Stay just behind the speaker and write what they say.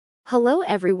Hello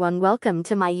everyone, welcome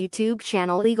to my YouTube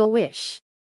channel Legal Wish.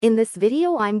 In this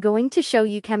video I'm going to show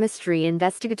you chemistry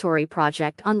investigatory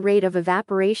project on rate of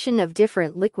evaporation of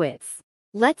different liquids.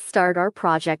 Let's start our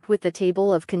project with the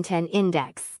table of content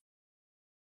index.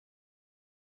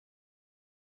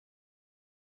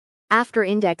 After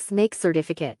index, make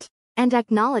certificate and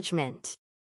acknowledgement.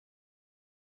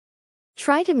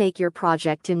 Try to make your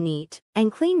project in neat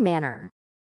and clean manner.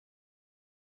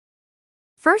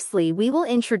 Firstly, we will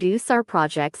introduce our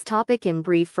project's topic in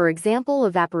brief. For example,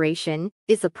 evaporation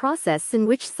is a process in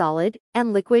which solid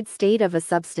and liquid state of a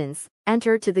substance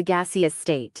enter to the gaseous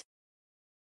state.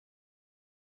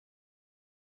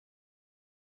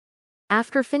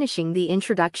 After finishing the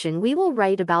introduction, we will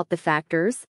write about the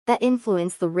factors that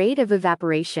influence the rate of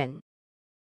evaporation.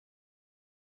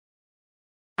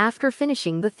 After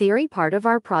finishing the theory part of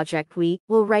our project, we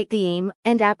will write the aim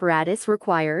and apparatus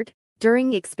required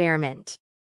during experiment.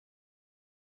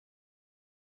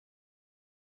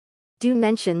 Do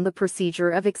mention the procedure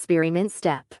of experiment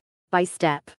step by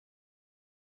step.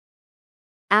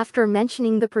 After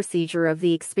mentioning the procedure of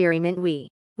the experiment, we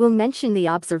will mention the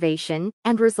observation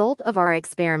and result of our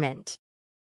experiment.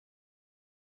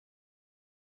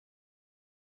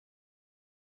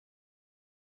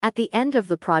 At the end of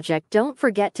the project, don't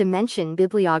forget to mention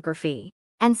bibliography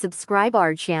and subscribe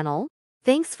our channel.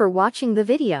 Thanks for watching the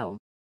video.